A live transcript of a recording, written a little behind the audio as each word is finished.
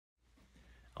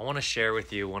I want to share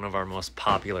with you one of our most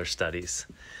popular studies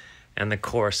and the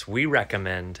course we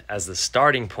recommend as the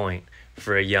starting point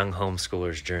for a young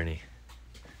homeschooler's journey.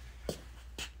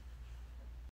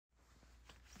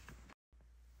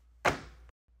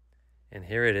 And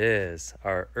here it is,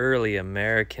 our Early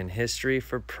American History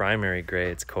for Primary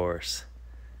Grades course.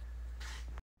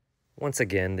 Once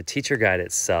again, the teacher guide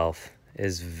itself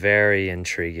is very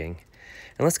intriguing.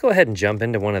 And let's go ahead and jump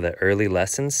into one of the early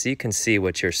lessons so you can see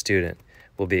what your student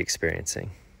will be experiencing.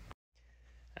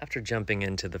 After jumping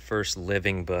into the first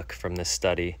living book from this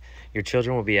study, your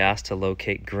children will be asked to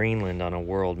locate Greenland on a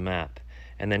world map,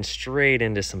 and then straight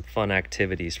into some fun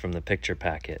activities from the picture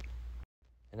packet.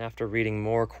 And after reading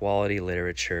more quality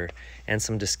literature and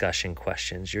some discussion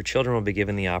questions, your children will be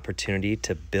given the opportunity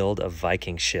to build a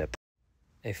Viking ship.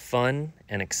 A fun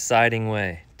and exciting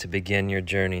way to begin your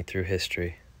journey through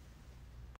history.